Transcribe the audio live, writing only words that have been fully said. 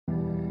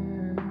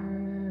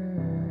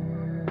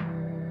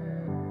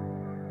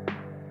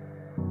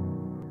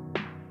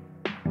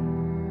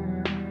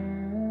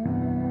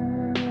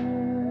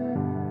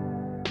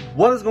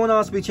What is going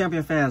on, Speed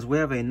Champion fans? We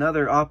have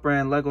another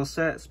off-brand Lego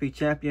set, Speed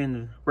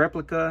Champion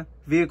replica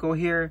vehicle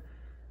here.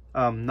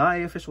 Not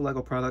an official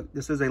Lego product.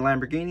 This is a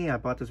Lamborghini. I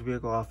bought this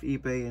vehicle off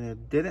eBay and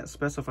it didn't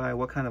specify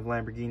what kind of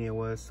Lamborghini it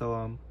was.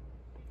 So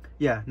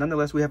yeah,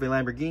 nonetheless, we have a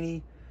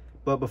Lamborghini.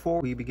 But before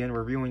we begin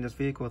reviewing this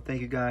vehicle,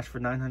 thank you guys for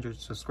 900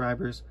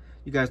 subscribers.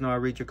 You guys know I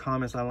read your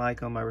comments, I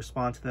like them, I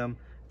respond to them.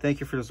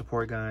 Thank you for the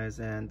support, guys.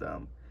 And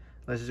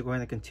let's just go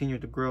ahead and continue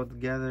to grow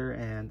together,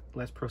 and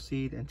let's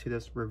proceed into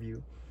this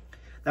review.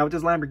 Now with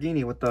this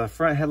Lamborghini, with the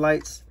front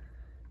headlights,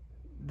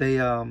 they,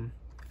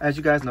 as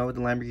you guys know, with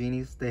the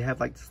Lamborghinis, they have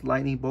like this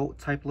lightning bolt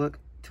type look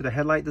to the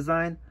headlight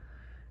design.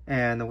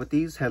 And with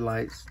these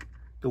headlights,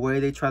 the way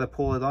they try to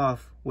pull it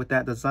off with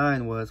that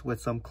design was with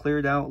some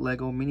cleared out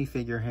Lego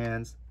minifigure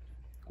hands.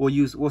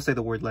 We'll say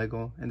the word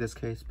Lego in this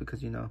case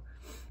because, you know,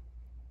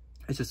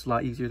 it's just a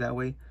lot easier that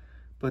way.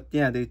 But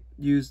yeah, they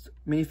used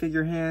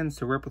minifigure hands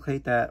to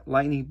replicate that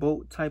lightning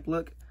bolt type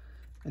look.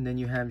 And then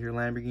you have your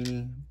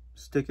Lamborghini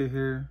sticker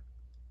here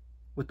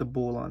with the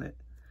bull on it.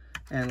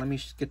 And let me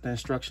get the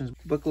instructions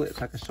booklet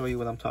so I can show you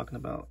what I'm talking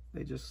about.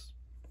 They just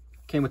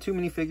came with two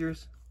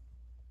minifigures,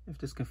 if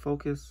this can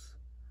focus.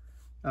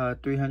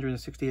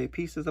 368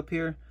 pieces up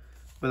here,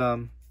 but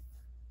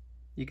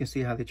you can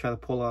see how they try to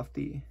pull off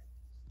the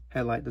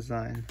headlight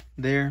design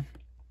there.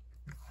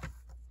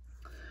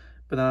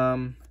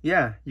 But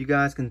yeah, you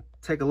guys can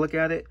take a look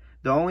at it.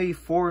 The only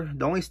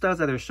studs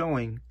that are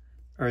showing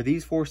are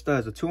these four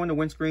studs, the two on the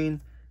windscreen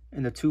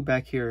and the two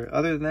back here.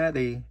 Other than that,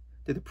 they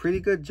did a pretty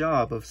good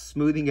job of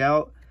smoothing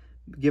out,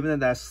 giving it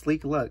that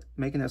sleek look,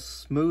 making it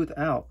smooth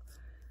out.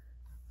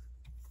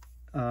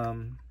 Yeah,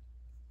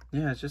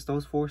 it's just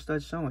those four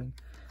studs showing.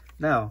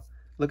 Now,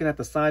 looking at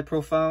the side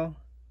profile,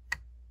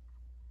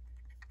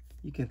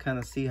 you can kind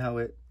of see how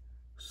it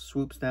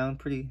swoops down.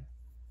 Pretty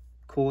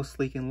cool,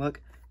 sleeking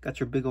look.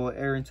 Got your big old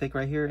air intake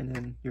right here, and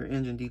then your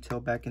engine detail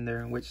back in there,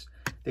 in which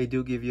they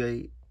do give you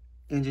a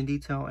engine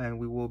detail, and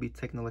we will be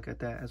taking a look at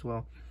that as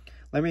well.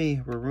 Let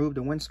me remove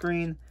the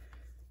windscreen.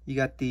 You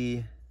got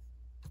the,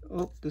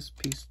 oh, this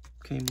piece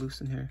came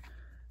loose in here.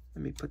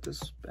 Let me put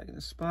this back in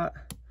the spot.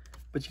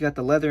 But you got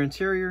the leather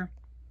interior,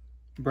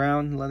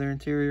 brown leather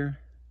interior.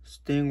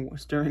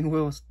 Steering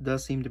wheel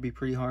does seem to be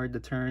pretty hard to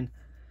turn.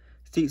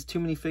 Seats, too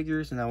many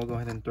figures, and I will go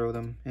ahead and throw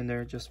them in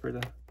there just for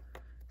the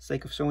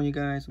sake of showing you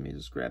guys. Let me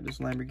just grab this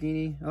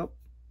Lamborghini. Oh,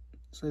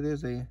 so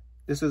this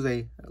is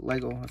a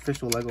Lego,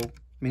 official Lego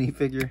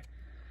minifigure.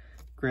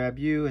 Grab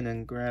you, and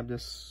then grab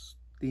this,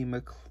 the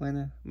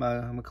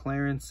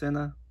McLaren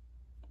Senna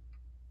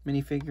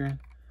minifigure.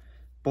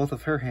 Both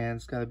of her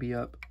hands got to be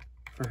up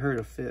for her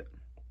to fit.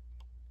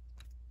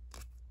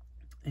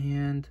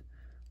 And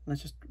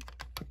let's just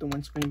put the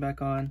windscreen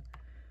back on.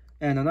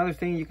 And another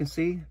thing you can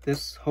see,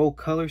 this whole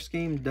color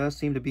scheme does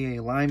seem to be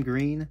a lime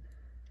green.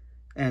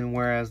 And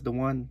whereas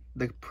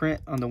the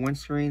print on the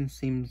windscreen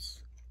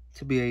seems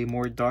to be a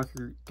more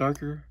darker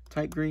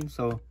type green.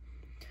 So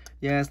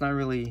yeah, it's not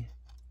really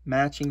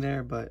matching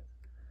there, but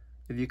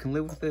if you can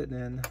live with it,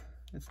 then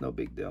it's no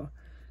big deal.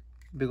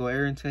 Big old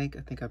air intake. I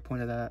think I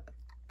pointed that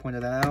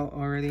out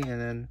already. And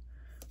then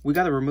we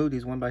got to remove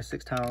these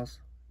 1x6 tiles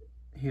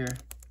here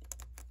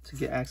to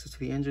get access to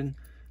the engine.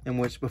 In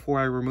which,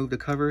 before I remove the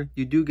cover,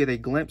 you do get a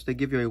glimpse. They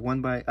give you a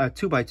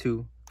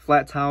 2x2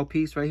 flat tile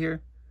piece right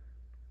here,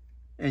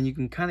 and you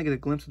can kind of get a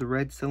glimpse of the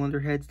red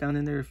cylinder heads down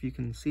in there if you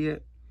can see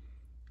it.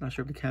 Not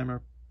sure if the camera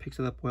picks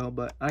it up well,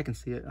 but I can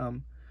see it.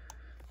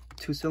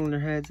 2 cylinder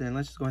heads, and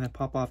let's just go ahead and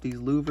pop off these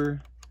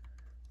louver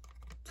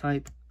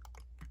type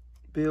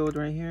build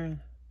right here.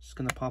 Just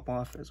gonna pop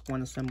off as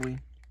one assembly,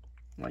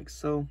 like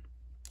so.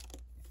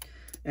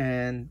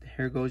 And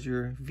here goes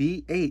your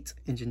V8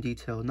 engine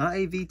detail. Not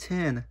a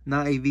V10,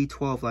 not a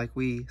V12 like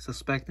we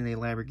suspect in a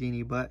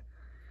Lamborghini, but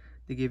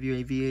they give you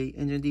a V8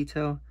 engine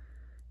detail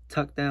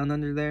tucked down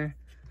under there.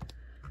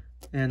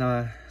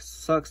 And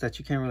sucks that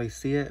you can't really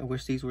see it. I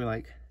wish these were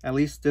like, at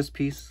least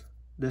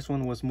this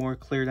one was more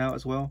cleared out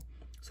as well,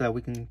 so that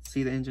we can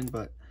see the engine,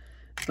 but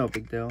it's no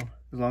big deal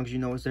as long as you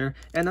know it's there.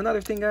 And another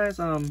thing, guys,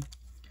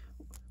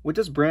 with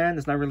this brand,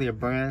 it's not really a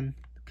brand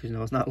because, you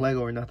know, it's not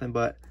Lego or nothing,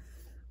 but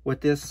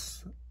with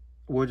this,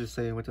 we'll just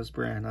say with this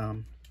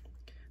brand,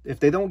 if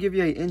they don't give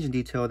you an engine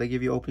detail, they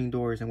give you opening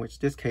doors, in which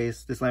this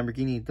case, this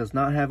Lamborghini does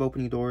not have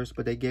opening doors,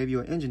 but they gave you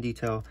an engine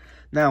detail.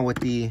 Now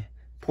with the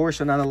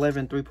Porsche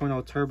 911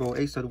 3.0 Turbo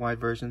 8-stud wide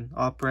version,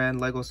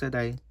 off-brand Lego set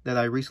that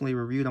I recently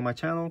reviewed on my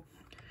channel,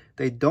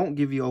 they don't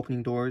give you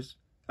opening doors.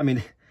 I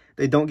mean,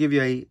 they don't give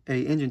you a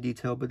engine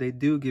detail, but they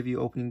do give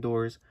you opening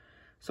doors.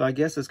 So I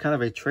guess it's kind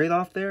of a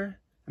trade-off there.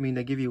 I mean,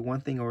 they give you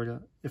one thing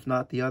or if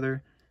not the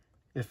other.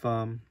 If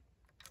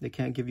they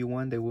can't give you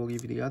one, they will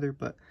give you the other.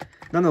 But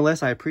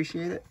nonetheless, I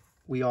appreciate it.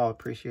 We all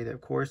appreciate it,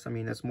 of course. I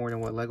mean, that's more than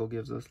what Lego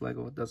gives us.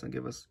 Lego doesn't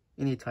give us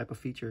any type of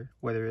feature,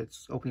 whether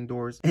it's opening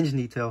doors, engine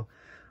detail,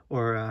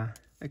 or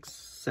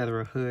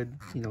etc. Hood,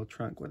 you know,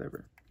 trunk,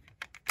 whatever.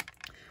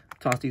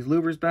 Toss these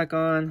louvers back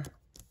on.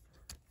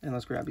 And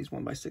let's grab these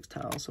 1x6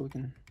 tiles so we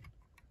can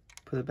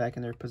put it back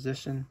in their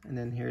position. And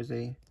then here's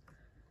a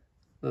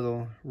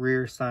little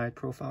rear side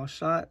profile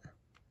shot.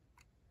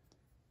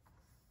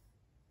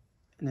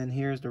 And then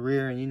here's the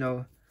rear. And you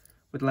know,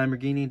 with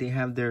Lamborghini, they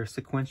have their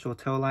sequential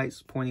tail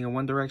lights pointing in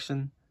one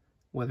direction.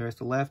 Whether it's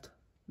the left,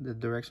 the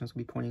directions will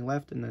be pointing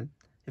left. And then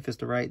if it's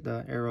the right,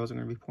 the arrows are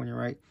going to be pointing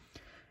right.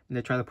 And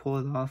they try to pull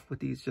it off with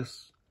these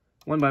just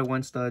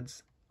 1x1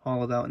 studs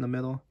hollowed out in the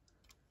middle.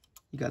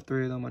 You got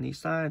 3 of them on each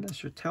side.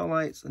 That's your tail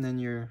lights. And then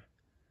your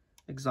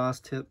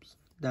exhaust tips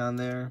down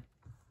there.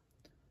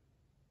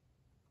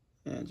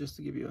 And just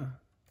to give you a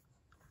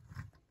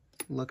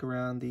look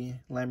around the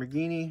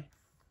Lamborghini.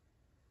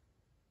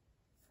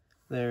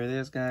 There it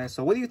is, guys.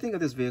 So what do you think of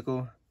this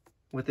vehicle?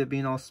 With it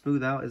being all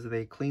smooth out, is it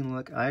a clean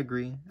look? I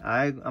agree.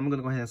 I'm gonna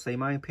go ahead and say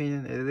my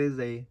opinion.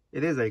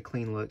 It is a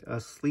clean look,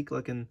 a sleek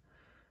looking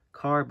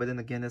car. But then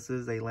again, this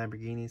is a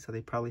Lamborghini, so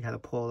they probably had to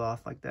pull it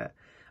off like that.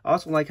 I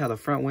also like how the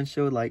front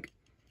windshield, like,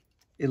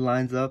 it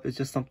lines up. It's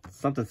just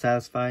something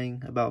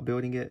satisfying about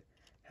building it.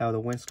 How the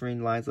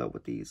windscreen lines up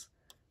with these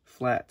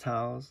flat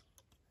tiles.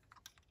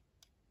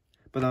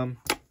 But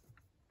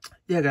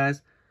yeah,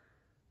 guys.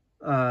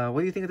 What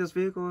do you think of this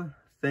vehicle?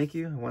 Thank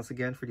you once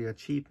again for the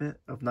achievement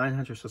of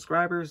 900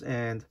 subscribers.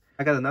 And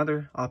I got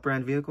another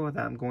off-brand vehicle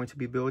that I'm going to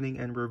be building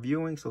and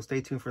reviewing. So stay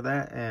tuned for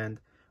that. And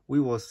we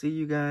will see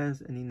you guys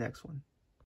in the next one.